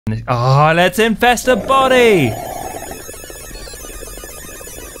Oh, let's infest a body!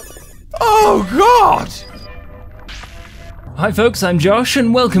 Oh, God! Hi folks, I'm Josh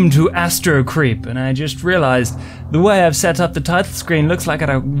and welcome to Astrocreep, and I just realized the way I've set up the title screen looks like I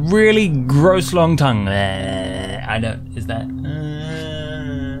had a really gross long tongue. I don't, is that?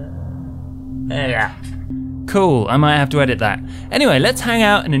 Yeah. Cool, I might have to edit that. Anyway, let's hang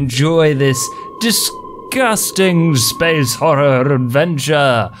out and enjoy this disgusting space horror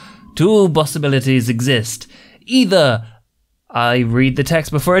adventure. Two possibilities exist. Either I read the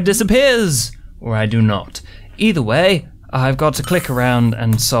text before it disappears, or I do not. Either way, I've got to click around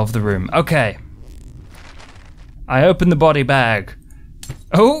and solve the room. Okay. I open the body bag.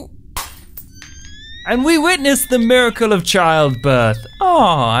 Oh! And we witness the miracle of childbirth.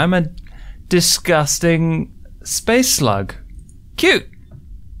 Oh, I'm a disgusting space slug. Cute!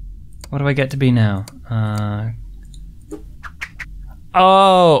 What do I get to be now?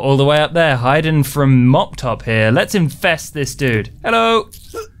 Oh, all the way up there, hiding from Mop Top here. Let's infest this dude. Hello!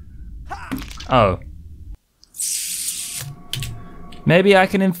 Oh. Maybe I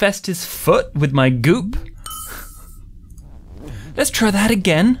can infest his foot with my goop? Let's try that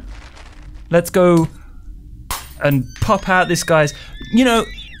again. Let's go and pop out this guy's... You know,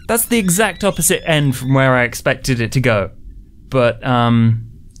 that's the exact opposite end from where I expected it to go. But,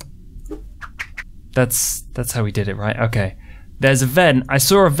 that's how we did it, right? Okay. There's a vent. I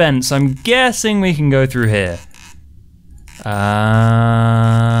saw a vent, so I'm guessing we can go through here. Can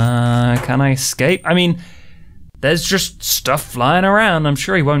I escape? I mean, there's just stuff flying around. I'm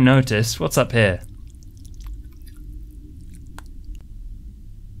sure he won't notice. What's up here?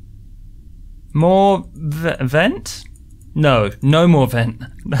 More vent? No, no more vent.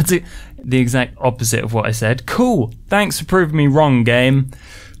 That's it. The exact opposite of what I said. Cool. Thanks for proving me wrong, game.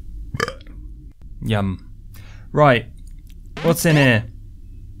 Yum. Right. What's in here?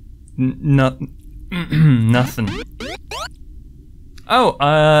 Nothing. Oh,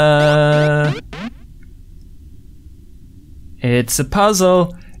 it's a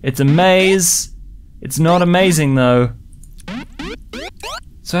puzzle. It's a maze. It's not amazing though.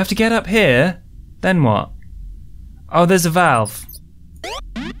 So I have to get up here. Then what? Oh, there's a valve.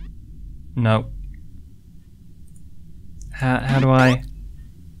 No. How do I?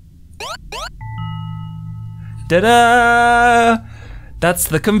 Ta-da! That's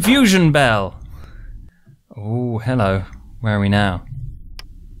the confusion bell. Oh, hello. Where are we now?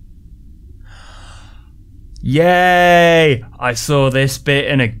 Yay! I saw this bit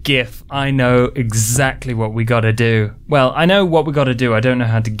in a GIF. I know exactly what we gotta do. Well, I know what we gotta do. I don't know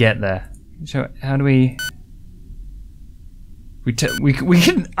how to get there. So, how do we... We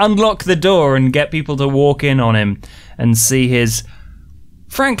can unlock the door and get people to walk in on him and see his,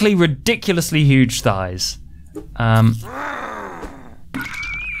 frankly, ridiculously huge thighs.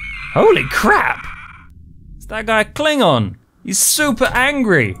 Holy crap! It's that guy Klingon. He's super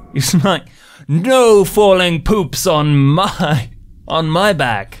angry. He's like, no falling poops on my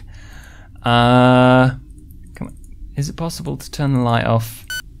back. Come on. Is it possible to turn the light off?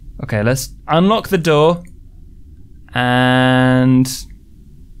 Okay, let's unlock the door and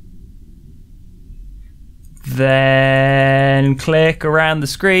then click around the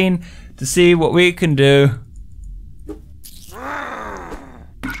screen to see what we can do.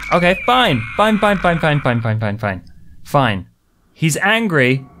 Okay, fine. Fine. He's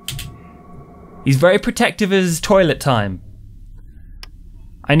angry. He's very protective of his toilet time.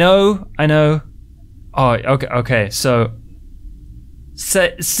 I know. Oh, okay, so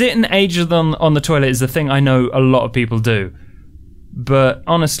sitting ages on the toilet is the thing I know a lot of people do. But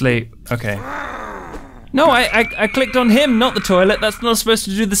honestly, okay. No, I clicked on him, not the toilet. That's not supposed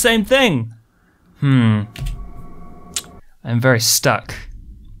to do the same thing. I'm very stuck.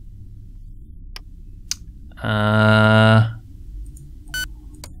 Oh!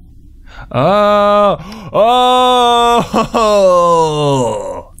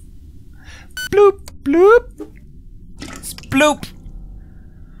 Bloop, bloop. Sploop.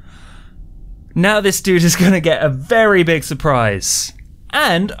 Now this dude is gonna get a very big surprise.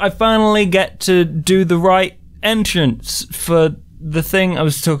 And I finally get to do the right entrance for the thing I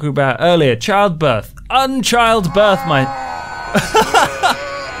was talking about earlier. Childbirth. Unchildbirth my...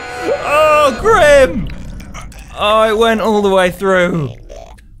 Oh, grim! Oh, it went all the way through.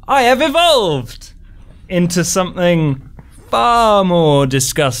 I have evolved into something far more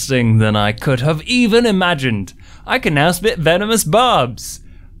disgusting than I could have even imagined. I can now spit venomous barbs.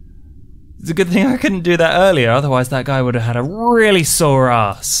 It's a good thing I couldn't do that earlier, otherwise that guy would have had a really sore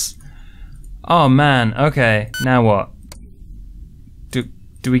ass. Oh man, okay, now what?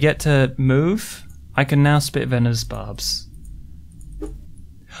 Do we get to move? I can now spit venomous barbs.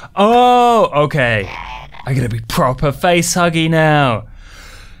 Oh, okay. I gotta be proper face huggy now.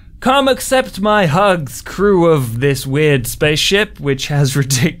 Come accept my hugs, crew of this weird spaceship, which has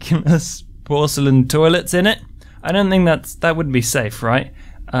ridiculous porcelain toilets in it. I don't think that would be safe, right?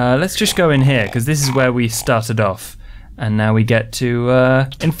 Let's just go in here, because this is where we started off. And now we get to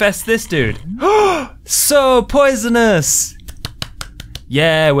infest this dude. So poisonous!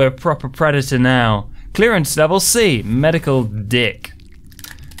 Yeah, we're a proper predator now. Clearance level C, medical dick.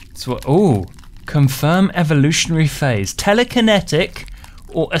 So, ooh, confirm evolutionary phase. Telekinetic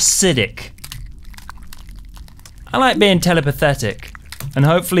or acidic? I like being telepathetic, and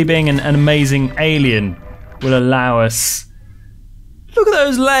hopefully being an amazing alien will allow us. Look at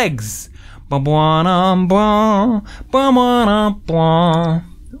those legs. I'm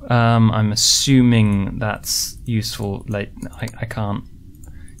assuming that's useful. Like, I can't.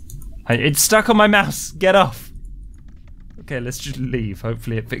 It's stuck on my mouse. Get off. Okay, let's just leave.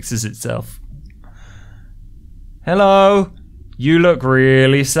 Hopefully it fixes itself. Hello. You look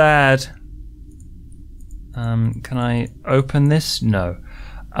really sad. Can I open this? No.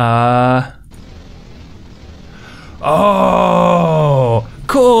 Oh, of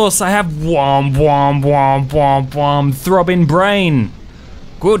course I have womp womp womp womp womp throbbing brain.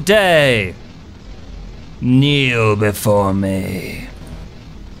 Good day. Kneel before me.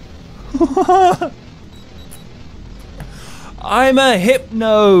 I'm a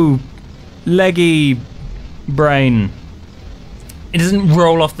hypno leggy brain. It doesn't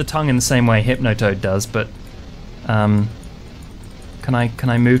roll off the tongue in the same way Hypnotoad does, but can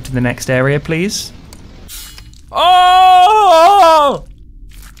I move to the next area, please? Oh!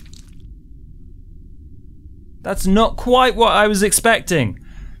 That's not quite what I was expecting.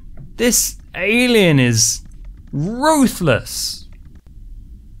 This alien is ruthless.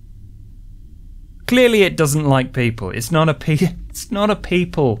 Clearly it doesn't like people. It's not a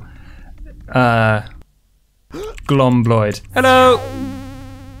people glombloid. Hello!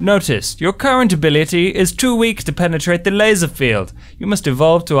 Notice, your current ability is too weak to penetrate the laser field. You must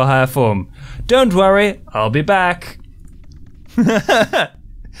evolve to a higher form. Don't worry, I'll be back.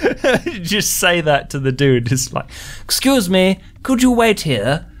 Just say that to the dude. It's like, excuse me, could you wait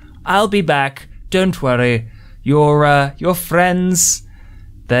here? I'll be back. Don't worry. Your friends,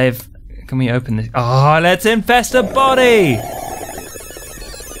 they've... Can we open this? Oh, let's infest a body!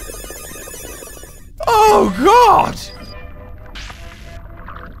 Oh, God!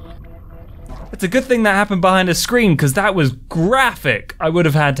 It's a good thing that happened behind a screen, because that was graphic. I would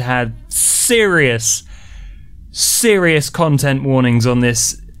have had to have serious content warnings on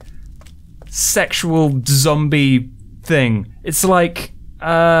this sexual zombie thing. It's like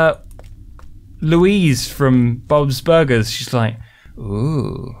Louise from Bob's Burgers. She's like,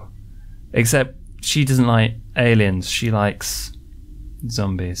 ooh. Except she doesn't like aliens. She likes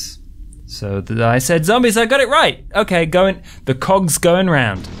zombies. So I said zombies, I got it right. Okay, the cog's going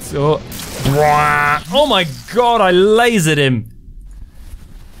round. So, oh my God, I lasered him.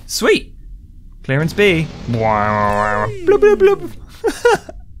 Sweet. Clearance B. Blub, blub, blub.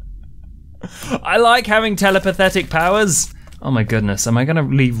 I like having telepathetic powers. Oh my goodness, am I gonna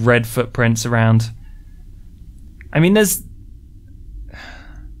leave red footprints around? I mean, there's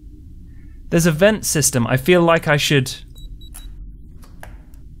a vent system. I feel like I should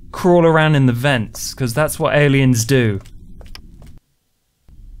crawl around in the vents, because that's what aliens do.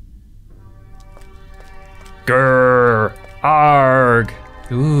 Grrr, arg.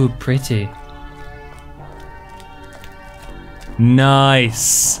 Ooh, pretty.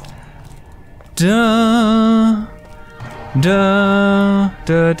 Nice. Da, da,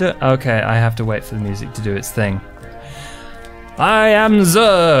 da, da. Okay, I have to wait for the music to do its thing. I am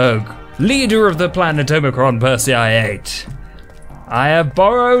Zerg, leader of the planet Omicron Persei 8. I have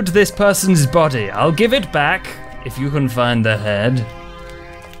borrowed this person's body. I'll give it back if you can find the head.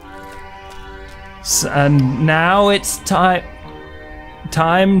 And now it's time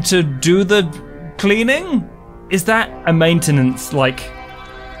to do the cleaning? Is that a maintenance, like,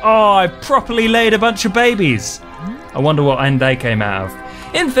 oh, I properly laid a bunch of babies. I wonder what end they came out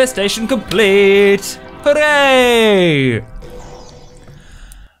of. Infestation complete! Hooray!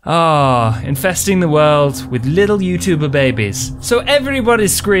 Ah, infesting the world with little YouTuber babies. So everybody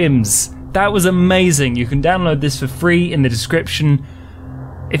screams. That was amazing. You can download this for free in the description.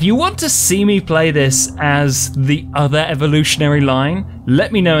 If you want to see me play this as the other evolutionary line,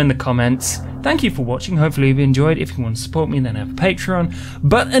 let me know in the comments. Thank you for watching. Hopefully you've enjoyed. If you want to support me, then I have a Patreon.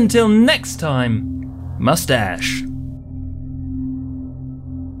 But until next time, mustache.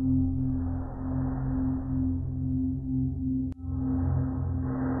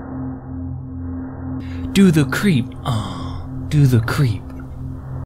 Do the creep. Oh, do the creep.